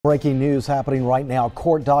Breaking news happening right now.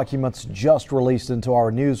 Court documents just released into our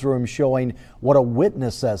newsroom showing what a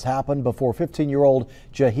witness says happened before 15-year-old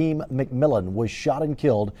Jaheim McMillian was shot and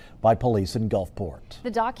killed by police in Gulfport. The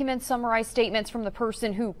documents summarize statements from the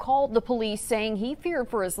person who called the police saying he feared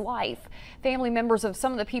for his life. Family members of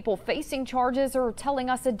some of the people facing charges are telling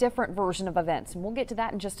us a different version of events, and we'll get to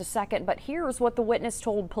that in just a second. But here's what the witness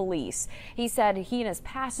told police. He said he and his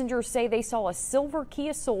passengers say they saw a silver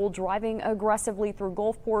Kia Soul driving aggressively through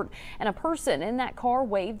Gulfport, and a person in that car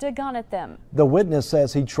waved a gun at them. The witness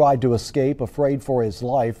says he tried to escape, afraid for his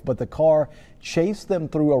life, but the car chased them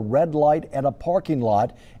through a red light at a parking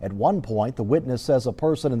lot. At one point, the witness says a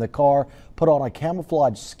person in the car put on a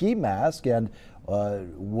camouflage ski mask and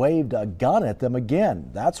waved a gun at them again.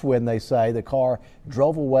 That's when they say the car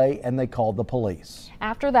drove away and they called the police.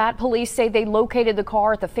 After that, police say they located the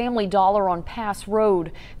car at the Family Dollar on Pass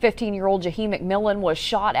Road. 15-year-old Jaheim McMillian was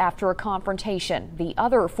shot after a confrontation. The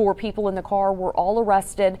other 4 people in the car were all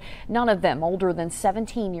arrested, none of them older than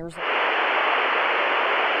 17 years old.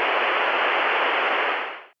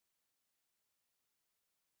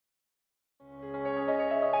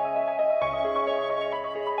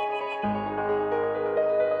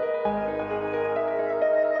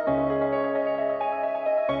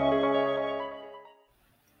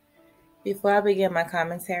 Before I begin my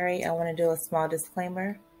commentary, I want to do a small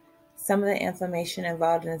disclaimer. Some of the information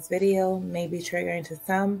involved in this video may be triggering to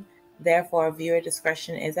some, therefore viewer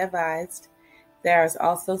discretion is advised. There is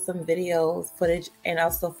also some video footage and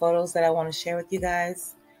also photos that I want to share with you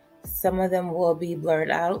guys. Some of them will be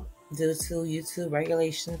blurred out due to YouTube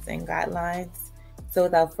regulations and guidelines. So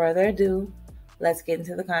without further ado, let's get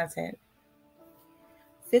into the content.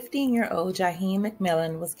 15-year-old Jaheim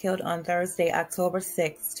McMillian was killed on Thursday, October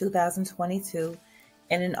 6, 2022,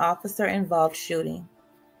 in an officer-involved shooting.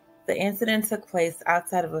 The incident took place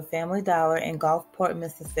outside of a Family Dollar in Gulfport,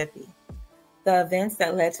 Mississippi. The events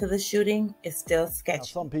that led to the shooting is still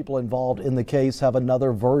sketchy. Some people involved in the case have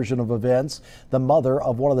another version of events. The mother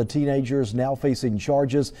of one of the teenagers now facing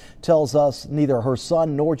charges tells us neither her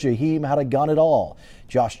son nor Jaheim had a gun at all.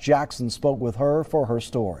 Josh Jackson spoke with her for her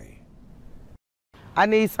story. I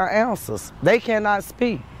need some answers. They cannot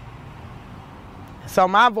speak. So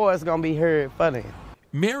my voice is going to be heard for them.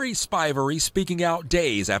 Mary Spivery speaking out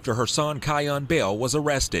days after her son Kion Bell was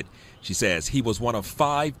arrested. She says he was one of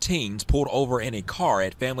 5 teens pulled over in a car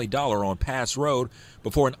at Family Dollar on Pass Road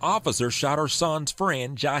before an officer shot her son's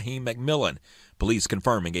friend Jaheim McMillian. Police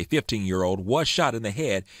confirming a 15-year-old was shot in the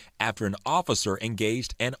head after an officer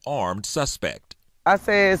engaged an armed suspect. I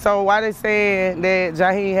said, so why they saying that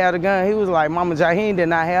Jaheim had a gun? He was like, Mama, Jaheim did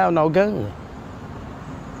not have no gun.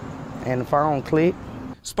 And the phone clicked.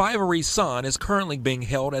 Spivery's son is currently being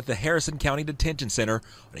held at the Harrison County Detention Center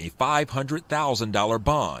on a $500,000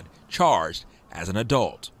 bond, charged as an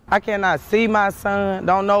adult. I cannot see my son.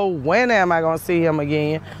 Don't know when am I going to see him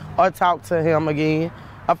again or talk to him again.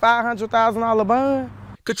 A $500,000 bond?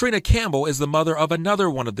 Katrina Campbell is the mother of another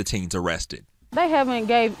one of the teens arrested. They haven't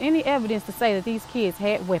gave any evidence to say that these kids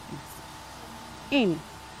had weapons. Any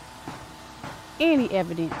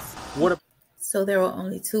evidence. So there were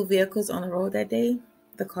only 2 vehicles on the road that day?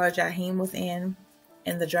 The car Jaheim was in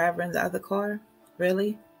and the driver in the other car?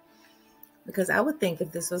 Really? Because I would think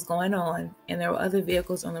if this was going on and there were other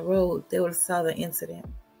vehicles on the road, they would have saw the incident.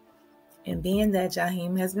 And being that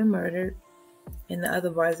Jaheim has been murdered and the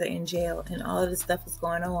other boys are in jail and all of this stuff is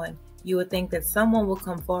going on, you would think that someone will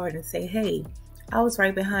come forward and say, hey, I was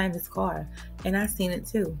right behind this car and I seen it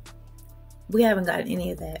too. We haven't gotten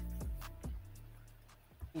any of that.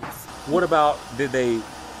 What about, did they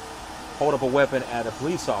hold up a weapon at a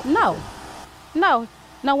police officer?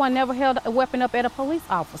 No one never held a weapon up at a police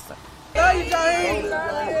officer.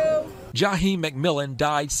 Jaheim McMillian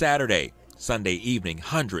died Saturday. Sunday evening,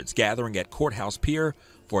 hundreds gathering at Courthouse Pier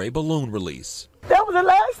for a balloon release. That was the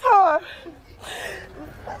last time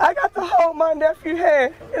I got to hold my nephew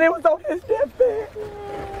hand, and it was on his deathbed.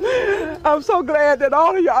 I'm so glad that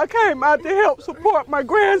all of y'all came out to help support my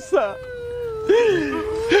grandson.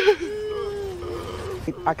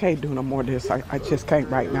 I can't do no more of this. I just can't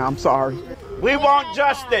right now. I'm sorry. We want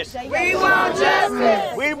justice. We want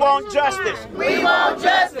justice. We want justice. We want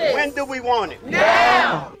justice. When do we want it?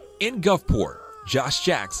 Now. In Gulfport, Josh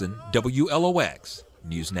Jackson, WLOX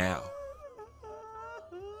News Now.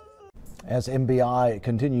 As MBI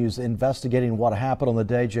continues investigating what happened on the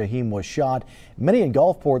day Jaheim was shot, many in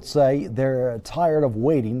Gulfport say they're tired of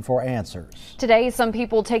waiting for answers. Today, some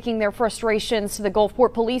people taking their frustrations to the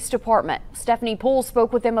Gulfport Police Department. Stephanie Poole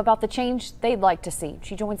spoke with them about the change they'd like to see.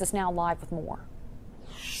 She joins us now live with more.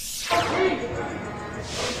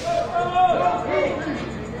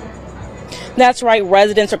 That's right,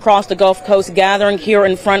 residents across the Gulf Coast gathering here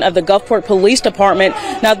in front of the Gulfport Police Department.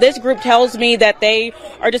 Now, this group tells me that they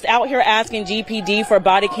are just out here asking GPD for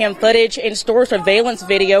body cam footage and store surveillance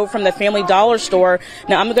video from the Family Dollar store.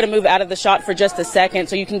 Now, I'm going to move out of the shot for just a second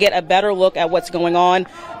so you can get a better look at what's going on.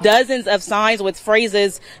 Dozens of signs with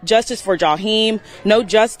phrases, "Justice for Jaheim," "No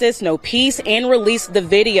justice, no peace," and "Release the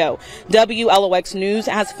video." WLOX News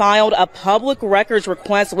has filed a public records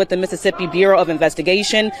request with the Mississippi Bureau of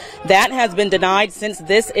Investigation. That has been denied since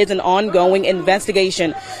this is an ongoing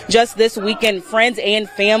investigation. Just this weekend, friends and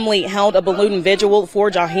family held a balloon vigil for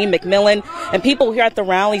Jaheim McMillian, and people here at the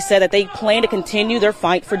rally said that they plan to continue their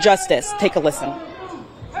fight for justice. Take a listen.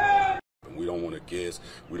 We don't want to guess.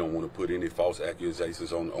 We don't want to put any false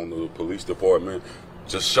accusations on the police department.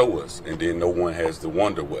 Just show us, and then no one has to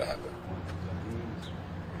wonder what happened.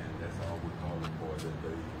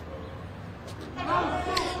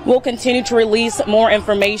 We'll continue to release more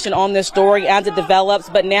information on this story as it develops,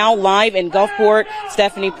 but now live in Gulfport,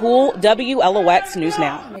 Stephanie Poole, WLOX News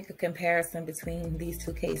Now. Make a comparison between these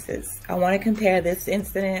two cases. I want to compare this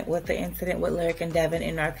incident with the incident with Lyric and Devin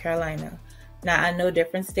in North Carolina. Now, I know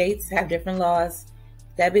different states have different laws.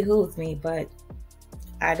 That behooves me, but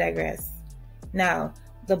I digress. Now,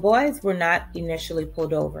 the boys were not initially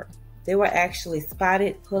pulled over. They were actually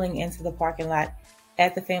spotted pulling into the parking lot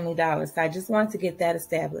at the Family Dollar. So I just wanted to get that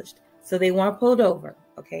established. So they weren't pulled over,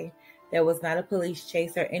 okay? There was not a police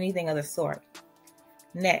chase or anything of the sort.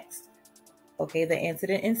 Next, okay, the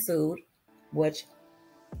incident ensued, which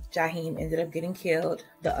Jaheim ended up getting killed.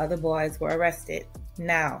 The other boys were arrested.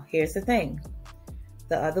 Now, here's the thing.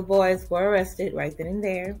 The other boys were arrested right then and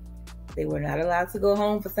there. They were not allowed to go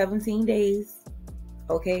home for 17 days,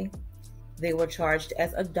 okay? They were charged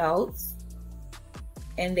as adults,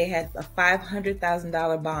 and they had a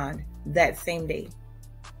 $500,000 bond that same day.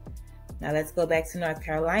 Now let's go back to North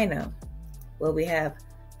Carolina, where we have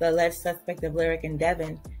the alleged suspect of Lyric and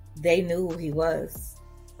Devin. They knew who he was.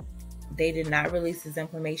 They did not release his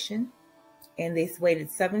information, and they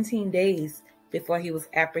waited 17 days before he was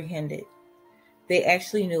apprehended. They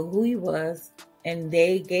actually knew who he was, and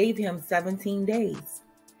they gave him 17 days,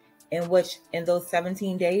 in which in those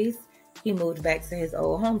 17 days, he moved back to his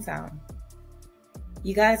old hometown.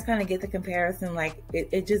 You guys kind of get the comparison. Like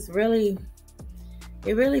it just really,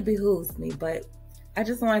 it really behooves me, but I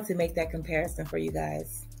just wanted to make that comparison for you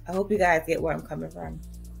guys. I hope you guys get where I'm coming from.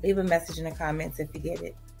 Leave a message in the comments if you get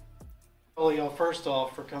it. Well, y'all, first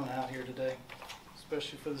off, for coming out here today,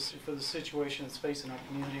 especially for the situation that's facing our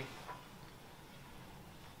community.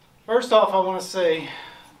 First off, I want to say,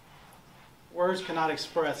 words cannot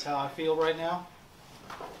express how I feel right now.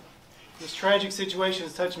 This tragic situation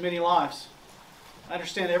has touched many lives. I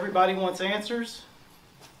understand everybody wants answers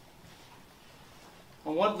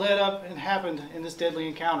on what led up and happened in this deadly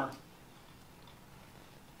encounter.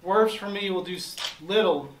 Words from me will do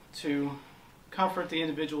little to comfort the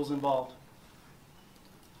individuals involved.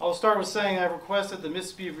 I will start with saying I request that the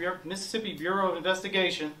Mississippi Bureau of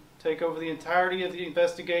Investigation take over the entirety of the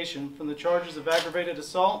investigation from the charges of aggravated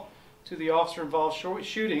assault to the officer-involved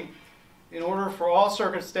shooting in order for all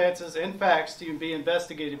circumstances and facts to be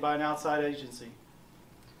investigated by an outside agency.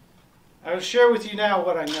 I will share with you now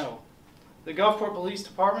what I know. The Gulfport Police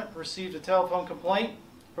Department received a telephone complaint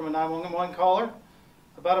from a 911 caller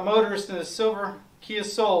about a motorist in a silver Kia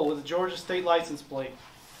Soul with a Georgia state license plate.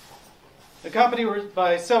 Accompanied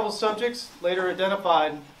by several subjects later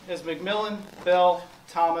identified as McMillian, Bell,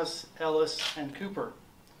 Thomas, Ellis, and Cooper.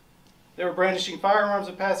 They were brandishing firearms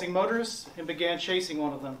at passing motorists and began chasing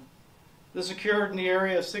one of them. This occurred in the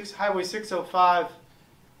area of Highway 605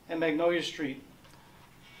 and Magnolia Street.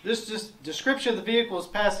 This description of the vehicle is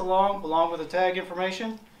passed along with the tag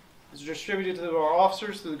information. It's distributed to our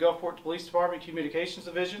officers through the Gulfport Police Department Communications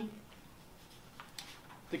Division.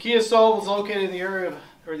 The Kia Soul was located in the area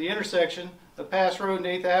of, the intersection of Pass Road and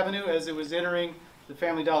 8th Avenue as it was entering the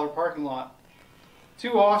Family Dollar parking lot.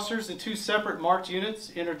 Two officers in two separate marked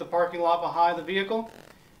units entered the parking lot behind the vehicle.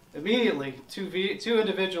 Immediately, two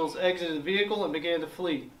individuals exited the vehicle and began to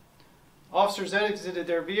flee. Officers exited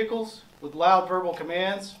their vehicles with loud verbal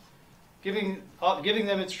commands, giving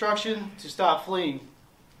them instruction to stop fleeing.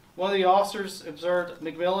 One of the officers observed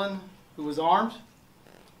McMillian, who was armed.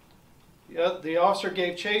 The officer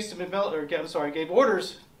gave gave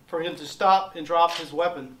orders for him to stop and drop his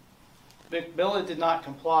weapon. McMillian did not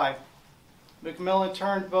comply. McMillian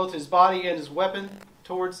turned both his body and his weapon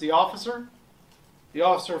towards the officer. The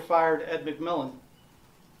officer fired at McMillian.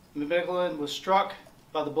 McMillian was struck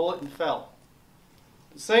by the bullet and fell.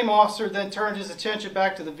 The same officer then turned his attention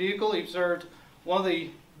back to the vehicle. He observed one of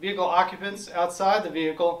the vehicle occupants outside the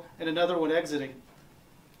vehicle and another one exiting.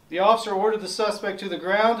 The officer ordered the suspect to the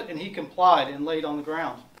ground, and he complied and laid on the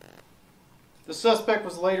ground. The suspect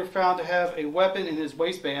was later found to have a weapon in his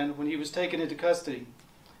waistband when he was taken into custody.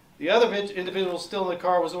 The other individual still in the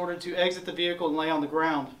car was ordered to exit the vehicle and lay on the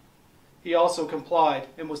ground. He also complied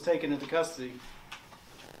and was taken into custody.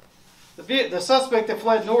 The suspect that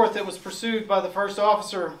fled north that was pursued by the first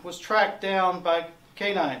officer was tracked down by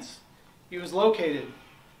canines. He was located.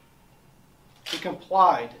 He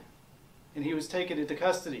complied, and he was taken into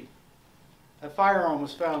custody. A firearm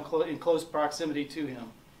was found in close proximity to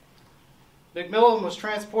him. McMillian was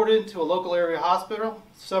transported to a local area hospital,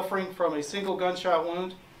 suffering from a single gunshot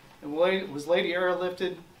wound, and was later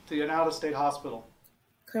airlifted to an out-of-state hospital.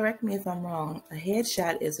 Correct me if I'm wrong. A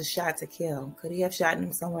headshot is a shot to kill. Could he have shot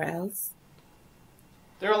him somewhere else?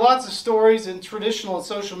 There are lots of stories in traditional and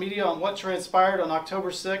social media on what transpired on October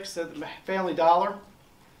 6th at the Family Dollar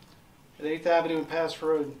at 8th Avenue and Pass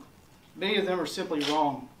Road. Many of them are simply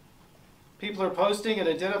wrong. People are posting and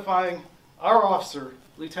identifying our officer,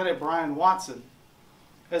 Lieutenant Brian Watson,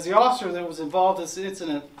 as the officer that was involved in this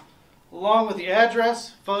incident, along with the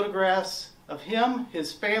address, photographs of him,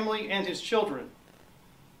 his family, and his children.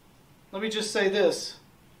 Let me just say this.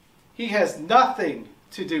 He has nothing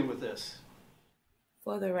to do with this.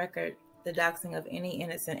 For the record, the doxing of any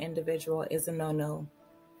innocent individual is a no-no.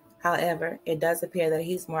 However, it does appear that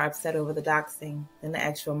he's more upset over the doxing than the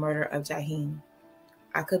actual murder of Jaheim.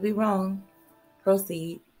 I could be wrong.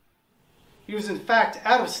 Proceed. He was in fact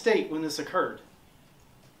out of state when this occurred.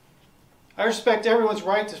 I respect everyone's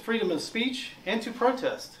right to freedom of speech and to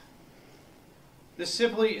protest. This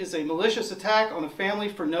simply is a malicious attack on a family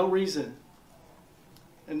for no reason.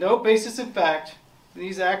 And no basis in fact,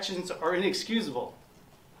 these actions are inexcusable.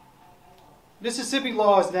 Mississippi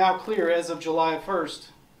law is now clear as of July 1st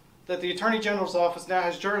that the Attorney General's office now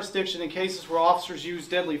has jurisdiction in cases where officers use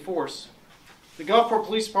deadly force. The Gulfport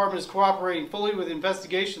Police Department is cooperating fully with the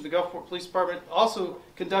investigation. The Gulfport Police Department also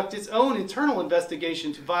conducts its own internal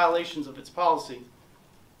investigation to violations of its policy.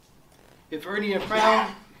 If any are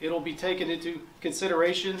found, it'll be taken into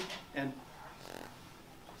consideration and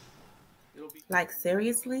it'll be... Like,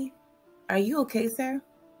 seriously? Are you okay, sir?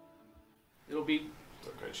 It'll be...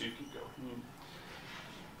 Okay, Chief, you go.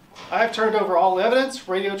 I have turned over all evidence,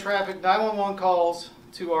 radio traffic, 911 calls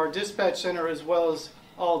to our dispatch center, as well as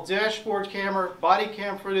all dashboard camera, body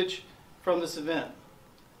cam footage from this event.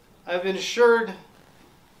 I've been assured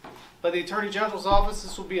by the Attorney General's office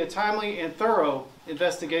this will be a timely and thorough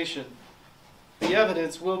investigation. The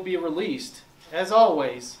evidence will be released, as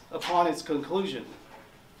always, upon its conclusion.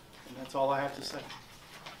 And that's all I have to say.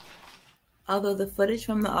 Although the footage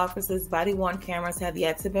from the officers' body-worn cameras have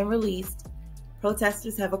yet to be released,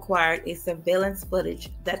 protesters have acquired a surveillance footage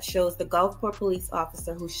that shows the Gulfport police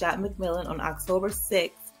officer who shot McMillian on October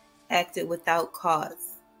 6th acted without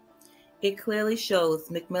cause. It clearly shows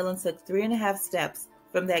McMillian took 3.5 steps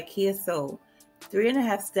from that Kia Soul,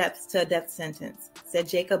 3.5 steps to a death sentence, said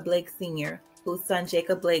Jacob Blake Sr., whose son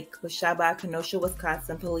Jacob Blake was shot by a Kenosha,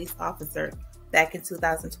 Wisconsin police officer back in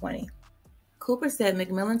 2020. Cooper said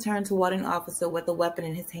McMillian turned toward an officer with a weapon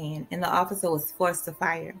in his hand, and the officer was forced to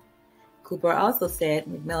fire. Cooper also said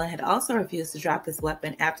McMillian had also refused to drop his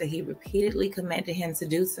weapon after he repeatedly commanded him to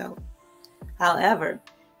do so. However,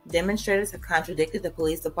 demonstrators have contradicted the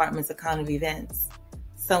police department's account of events.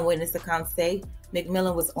 Some witness accounts say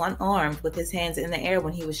McMillian was unarmed with his hands in the air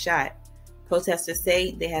when he was shot. Protesters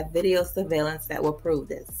say they have video surveillance that will prove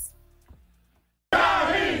this.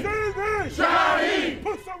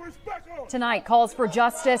 Tonight, calls for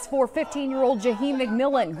justice for 15-year-old Jaheim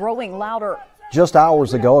McMillian growing louder. Just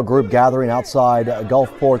hours ago, a group gathering outside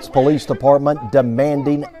Gulfport's police department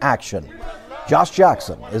demanding action. Josh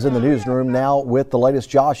Jackson is in the newsroom now with the latest.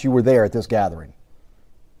 Josh, you were there at this gathering.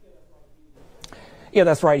 Yeah,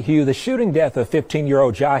 that's right, Hugh. The shooting death of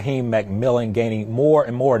 15-year-old Jaheim McMillian gaining more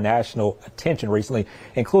and more national attention recently,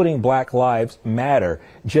 including Black Lives Matter.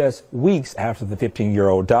 Just weeks after the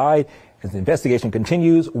 15-year-old died, as the investigation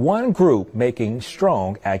continues, one group making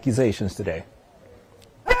strong accusations today.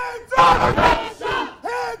 Hands up! Hands up!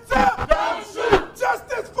 Hands up! Don't shoot!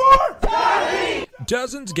 Justice for Jaheim!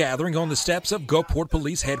 Dozens gathering on the steps of Gulfport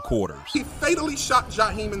Police headquarters. He fatally shot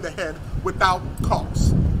Jaheim in the head without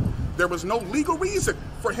cause. There was no legal reason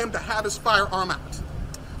for him to have his firearm out.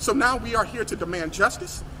 So now we are here to demand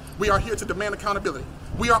justice. We are here to demand accountability.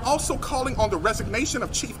 We are also calling on the resignation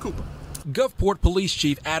of Chief Cooper. Gulfport Police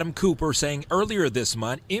Chief Adam Cooper saying earlier this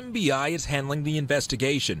month MBI is handling the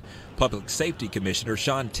investigation. Public Safety Commissioner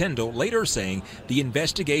Sean Tyndall later saying the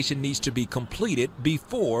investigation needs to be completed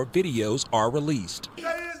before videos are released. Say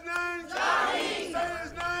his name! Jaheim! Say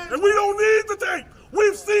his name! And we don't need the tape!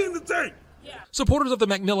 We've seen the tape! Supporters of the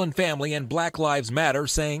McMillian family and Black Lives Matter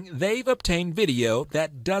saying they've obtained video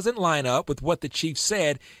that doesn't line up with what the chief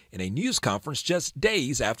said in a news conference just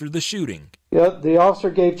days after the shooting. Yeah, the officer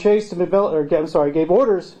gave chase to McMillian, gave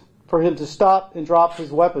orders for him to stop and drop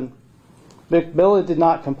his weapon. McMillian did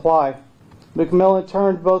not comply. McMillian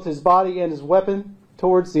turned both his body and his weapon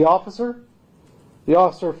towards the officer. The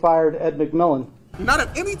officer fired at McMillian. Not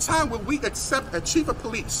at any time will we accept a chief of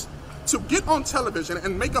police to get on television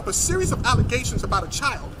and make up a series of allegations about a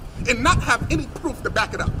child and not have any proof to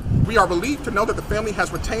back it up. We are relieved to know that the family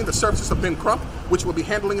has retained the services of Ben Crump, which will be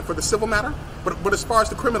handling it for the civil matter. But as far as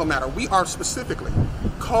the criminal matter, we are specifically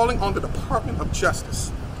calling on the Department of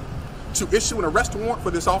Justice to issue an arrest warrant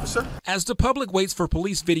for this officer. As the public waits for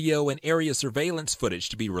police video and area surveillance footage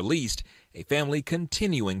to be released, a family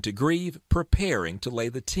continuing to grieve, preparing to lay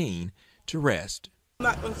the teen to rest. I'm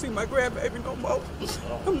not going to see my grandbaby no more.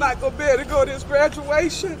 I'm not going to be able to go to his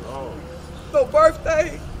graduation, no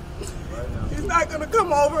birthday. He's not going to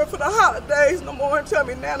come over for the holidays no more and tell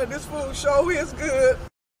me, Nana, this food sure is good.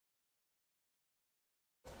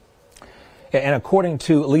 And according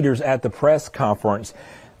to leaders at the press conference,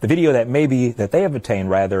 the video that they have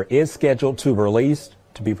obtained is scheduled to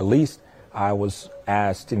be released. I was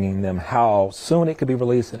asking them how soon it could be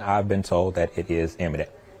released, and I've been told that it is imminent.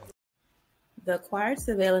 The acquired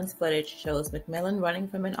surveillance footage shows McMillian running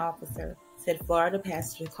from an officer, said Florida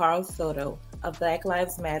Pastor Carl Soto of Black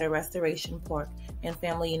Lives Matter Restoration Pork and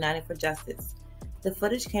Family United for Justice. The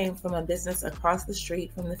footage came from a business across the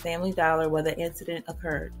street from the Family Dollar where the incident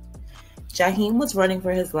occurred. Jaheim was running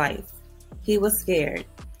for his life. He was scared.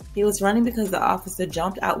 He was running because the officer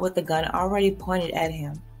jumped out with the gun already pointed at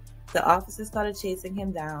him. The officer started chasing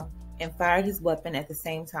him down and fired his weapon at the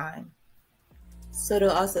same time. Soto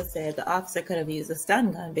also said the officer could have used a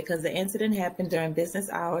stun gun because the incident happened during business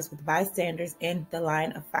hours with bystanders in the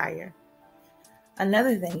line of fire.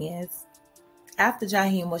 Another thing is, after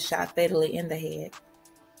Jaheim was shot fatally in the head,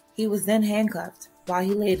 he was then handcuffed while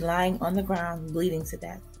he lay lying on the ground bleeding to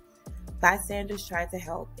death. Bystanders tried to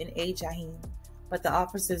help and aid Jaheim, but the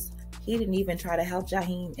officers, he didn't even try to help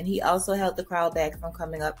Jaheim, and he also held the crowd back from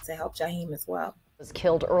coming up to help Jaheim as well. Was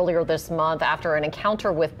killed earlier this month after an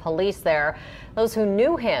encounter with police there. Those who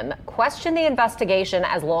knew him question the investigation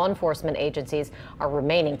as law enforcement agencies are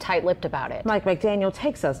remaining tight-lipped about it. Mike McDaniel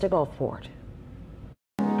takes us to Gulfport.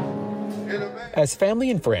 As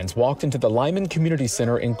family and friends walked into the Lyman Community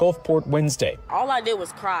Center in Gulfport Wednesday, All I did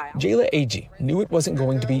was cry. Jayla Agee knew it wasn't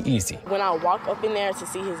going to be easy. When I walk up in there to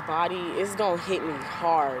see his body, it's going to hit me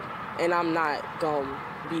hard, and I'm not going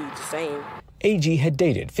to be the same. Agee had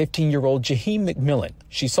dated 15-year-old Jaheim McMillian.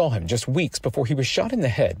 She saw him just weeks before he was shot in the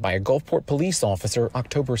head by a Gulfport police officer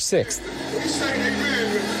October 6th.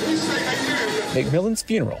 McMillian's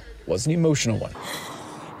funeral was an emotional one.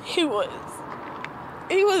 He was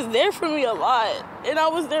there for me a lot, and I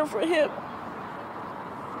was there for him.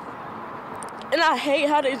 And I hate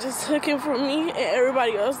how they just took him from me and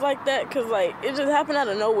everybody else like that, because, it just happened out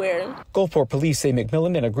of nowhere. Gulfport police say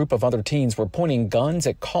McMillian and a group of other teens were pointing guns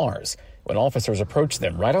at cars. When officers approached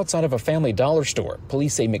them right outside of a Family Dollar store,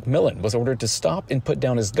 police say McMillian was ordered to stop and put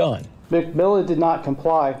down his gun. McMillian did not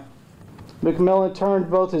comply. McMillian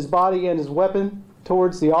turned both his body and his weapon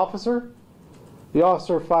towards the officer. The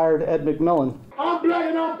officer fired at McMillian. I'm black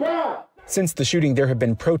and I'm proud. Since the shooting, there have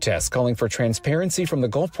been protests calling for transparency from the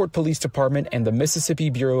Gulfport Police Department and the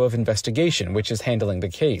Mississippi Bureau of Investigation, which is handling the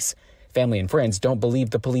case. Family and friends don't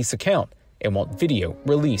believe the police account and want video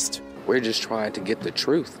released. We're just trying to get the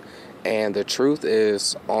truth. And the truth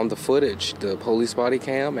is on the footage, the police body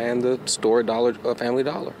cam and the store Family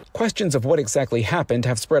Dollar. Questions of what exactly happened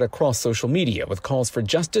have spread across social media with calls for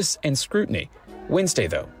justice and scrutiny. Wednesday,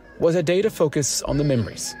 though, was a day to focus on the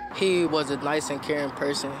memories. He was a nice and caring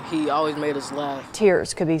person. He always made us laugh.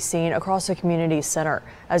 Tears could be seen across the community center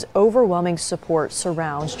as overwhelming support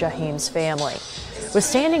surrounds Jaheim's family. With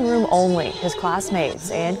standing room only, his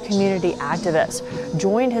classmates and community activists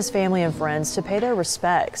joined his family and friends to pay their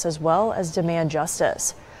respects as well as demand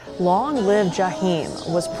justice. Long Live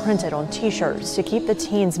Jaheim was printed on t-shirts to keep the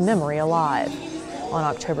teen's memory alive. On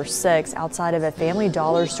October 6, outside of a Family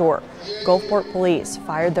Dollar store, Gulfport police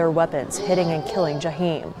fired their weapons, hitting and killing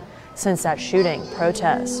Jaheim. Since that shooting,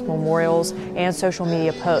 protests, memorials, and social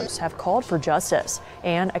media posts have called for justice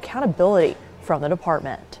and accountability from the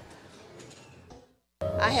department.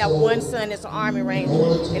 I have one son that's an Army Ranger,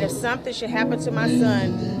 and if something should happen to my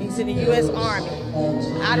son, he's in the U.S. Army,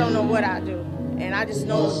 I don't know what I'd do. And I just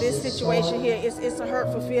know this situation here, it's a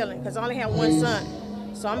hurtful feeling, because I only have one son.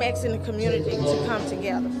 So I'm asking the community to come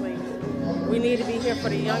together, please. We need to be here for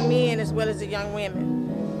the young men as well as the young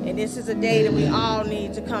women. And this is a day that we all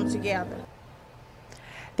need to come together.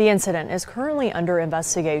 The incident is currently under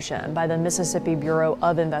investigation by the Mississippi Bureau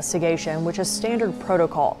of Investigation, which is standard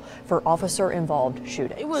protocol for officer-involved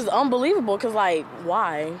shootings. It was unbelievable because, like,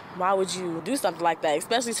 why? Why would you do something like that,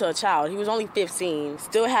 especially to a child? He was only 15,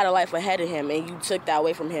 still had a life ahead of him, and you took that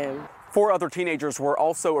away from him. 4 other teenagers were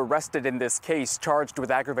also arrested in this case, charged with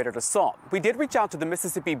aggravated assault. We did reach out to the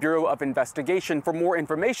Mississippi Bureau of Investigation for more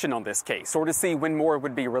information on this case or to see when more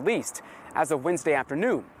would be released. As of Wednesday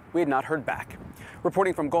afternoon, we had not heard back.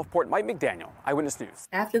 Reporting from Gulfport, Mike McDaniel, Eyewitness News.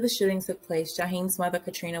 After the shooting took place, Jaheim's mother,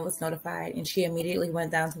 Katrina, was notified, and she immediately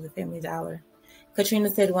went down to the Family Dollar. Katrina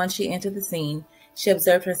said once she entered the scene, she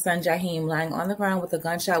observed her son Jaheim lying on the ground with a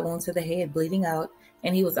gunshot wound to the head, bleeding out,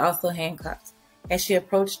 and he was also handcuffed. As she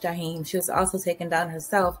approached Jaheim, she was also taken down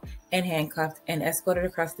herself and handcuffed and escorted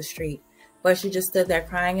across the street. But she just stood there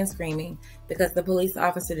crying and screaming because the police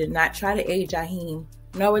officer did not try to aid Jaheim,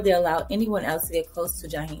 nor would they allow anyone else to get close to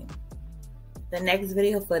Jaheim. The next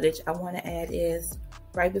video footage I want to add is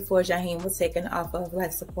right before Jaheim was taken off of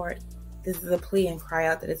life support. This is a plea and cry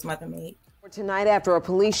out that his mother made. Tonight, after a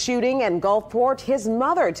police shooting in Gulfport, his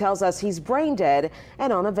mother tells us he's brain dead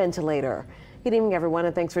and on a ventilator. Good evening, everyone,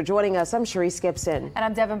 and thanks for joining us. I'm Sharice Gibson. And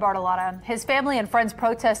I'm Devin Bartolotta. His family and friends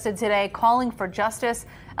protested today, calling for justice.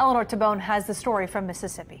 Eleanor Tabone has the story from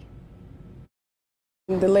Mississippi.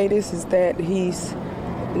 The latest is that he's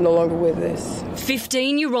no longer with us.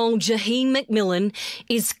 15-year-old Jaheim McMillian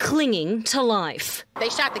is clinging to life. They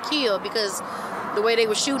shot the kill because the way they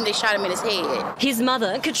were shooting, they shot him in his head. His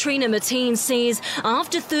mother, Katrina Mateen, says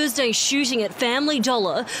after Thursday's shooting at Family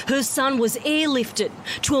Dollar, her son was airlifted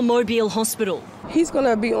to a Mobile hospital. He's going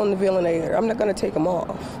to be on the ventilator. I'm not going to take him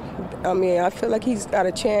off. I mean, I feel like he's got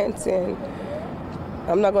a chance, and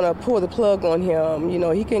I'm not going to pull the plug on him. You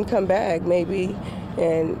know, he can come back maybe,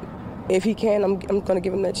 and if he can, I'm going to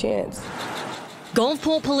give him that chance.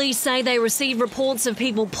 Gulfport police say they received reports of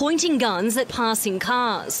people pointing guns at passing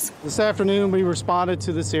cars. This afternoon, we responded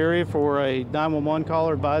to this area for a 911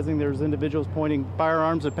 caller advising there's individuals pointing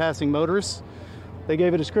firearms at passing motorists. They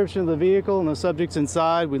gave a description of the vehicle and the subjects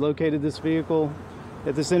inside. We located this vehicle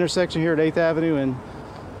at this intersection here at 8th Avenue and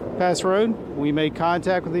Pass Road. We made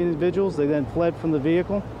contact with the individuals. They then fled from the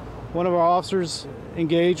vehicle. One of our officers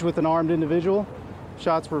engaged with an armed individual.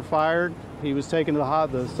 Shots were fired. He was taken to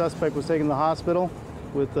the suspect was taken to the hospital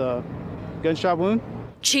with a gunshot wound.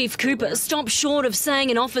 Chief Cooper stopped short of saying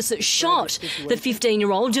an officer shot the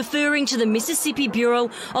 15-year-old, deferring to the Mississippi Bureau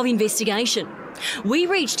of Investigation. We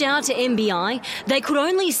reached out to MBI. They could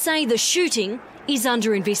only say the shooting is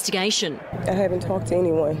under investigation. I haven't talked to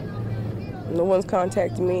anyone. No one's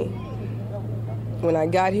contacted me. When I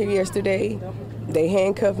got here yesterday, they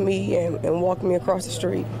handcuffed me and walked me across the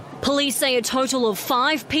street. Police say a total of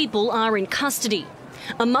 5 people are in custody.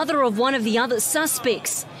 A mother of one of the other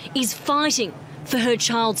suspects is fighting for her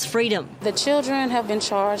child's freedom. The children have been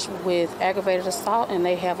charged with aggravated assault, and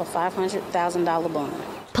they have a $500,000 bond.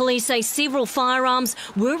 Police say several firearms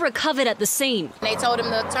were recovered at the scene. They told him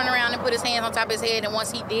to turn around and put his hands on top of his head, and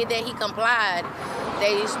once he did that, he complied.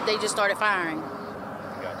 They just started firing.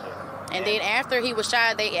 And then after he was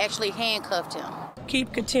shot, they actually handcuffed him.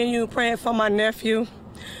 Continue praying for my nephew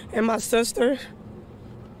and my sister.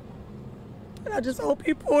 And I just hope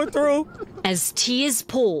he pull through. As tears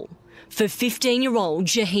pour for 15-year-old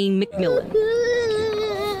Jaheim McMillian.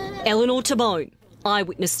 Eleanor Tabone,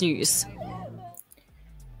 Eyewitness News.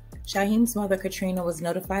 Jaheim's mother, Katrina, was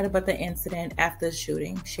notified about the incident after the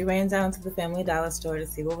shooting. She ran down to the Family Dollar store to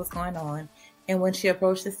see what was going on, and when she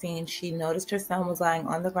approached the scene, she noticed her son was lying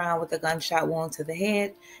on the ground with a gunshot wound to the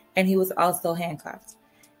head, and he was also handcuffed.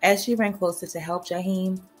 As she ran closer to help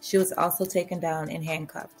Jaheim, she was also taken down and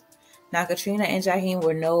handcuffed. Now, Katrina and Jaheim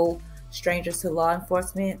were no strangers to law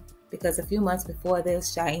enforcement because a few months before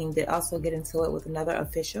this, Jaheim did also get into it with another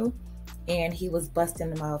official, and he was busted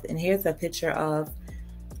in the mouth. And here's a picture of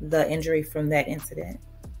the injury from that incident.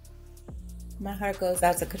 My heart goes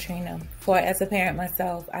out to Katrina, for as a parent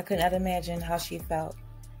myself, I could not imagine how she felt,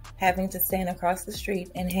 having to stand across the street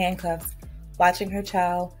in handcuffs, watching her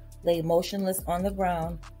child lay motionless on the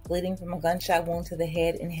ground, bleeding from a gunshot wound to the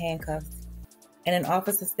head in handcuffs, and an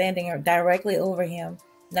officer standing directly over him,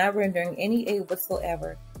 not rendering any aid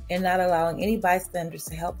whatsoever, and not allowing any bystanders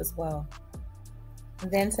to help as well.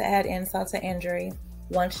 And then to add insult to injury,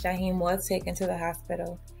 once Jaheim was taken to the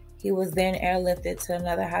hospital, he was then airlifted to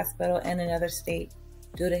another hospital in another state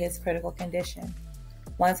due to his critical condition.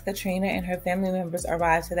 Once Katrina and her family members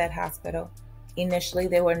arrived to that hospital, initially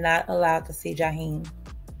they were not allowed to see Jaheim.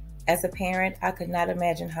 As a parent, I could not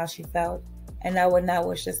imagine how she felt, and I would not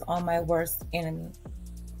wish this on my worst enemy.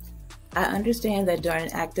 I understand that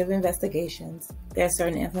during active investigations, there's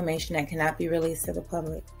certain information that cannot be released to the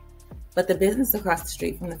public. But the business across the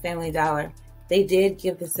street from the Family Dollar, they did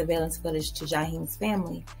give the surveillance footage to Jaheim's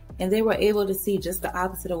family, and they were able to see just the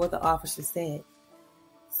opposite of what the officer said.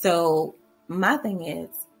 So my thing is,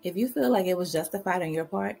 if you feel like it was justified on your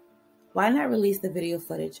part, why not release the video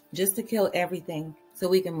footage just to kill everything so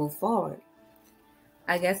we can move forward?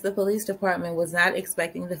 I guess the police department was not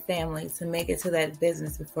expecting the family to make it to that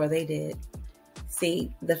business before they did.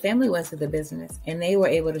 See, the family went to the business and they were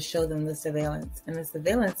able to show them the surveillance, and the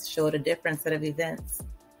surveillance showed a different set of events.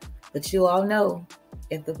 But you all know,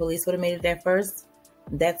 if the police would have made it there first,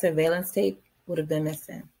 that surveillance tape would have been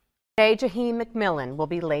missing. Today, Jaheim McMillian will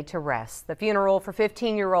be laid to rest. The funeral for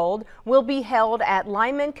 15-year-old will be held at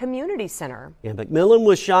Lyman Community Center. Yeah, McMillian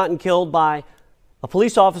was shot and killed by a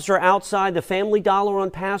police officer outside the Family Dollar on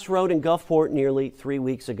Pass Road in Gulfport nearly 3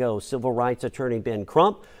 weeks ago. Civil rights attorney Ben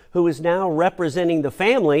Crump, who is now representing the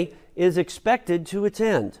family, is expected to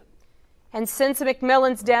attend. And since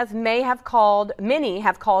McMillian's death, many have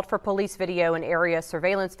called for police video and area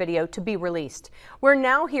surveillance video to be released. We're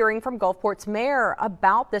now hearing from Gulfport's mayor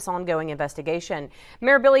about this ongoing investigation.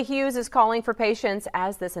 Mayor Billy Hughes is calling for patience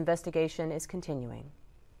as this investigation is continuing.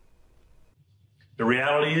 The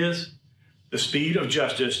reality is, the speed of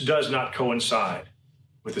justice does not coincide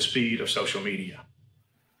with the speed of social media.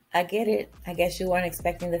 I get it. I guess you weren't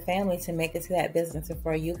expecting the family to make it to that business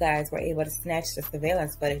before you guys were able to snatch the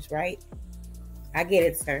surveillance footage, right? I get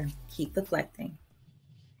it, sir. Keep deflecting.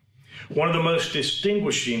 One of the most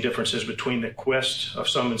distinguishing differences between the quest of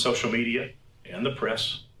some in social media and the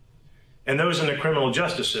press and those in the criminal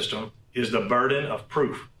justice system is the burden of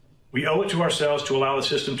proof. We owe it to ourselves to allow the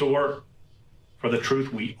system to work for the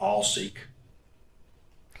truth we all seek.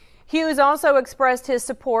 Hughes also expressed his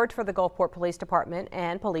support for the Gulfport Police Department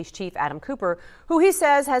and Police Chief Adam Cooper, who he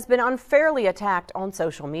says has been unfairly attacked on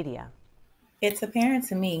social media. It's apparent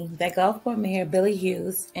to me that Gulfport Mayor Billy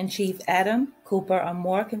Hughes and Chief Adam Cooper are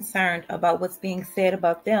more concerned about what's being said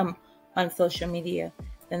about them on social media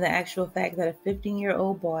than the actual fact that a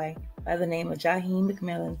 15-year-old boy by the name of Jaheim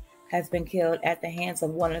McMillian has been killed at the hands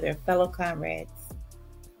of one of their fellow comrades.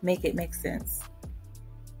 Make it make sense.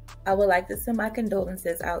 I would like to send my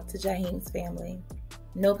condolences out to Jaheim's family.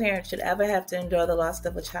 No parent should ever have to endure the loss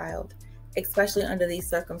of a child, especially under these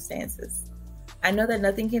circumstances. I know that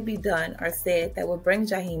nothing can be done or said that will bring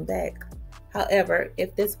Jaheim back. However,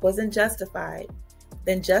 if this wasn't justified,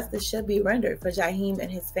 then justice should be rendered for Jaheim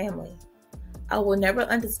and his family. I will never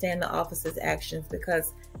understand the officer's actions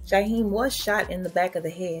because Jaheim was shot in the back of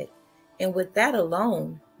the head, and with that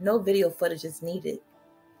alone, no video footage is needed.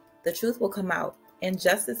 The truth will come out, and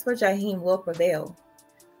justice for Jaheim will prevail.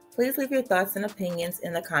 Please leave your thoughts and opinions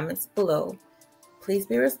in the comments below. Please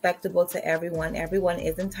be respectable to everyone. Everyone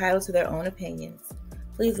is entitled to their own opinions.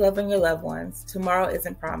 Please love on your loved ones. Tomorrow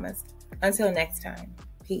isn't promised. Until next time,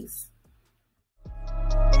 peace.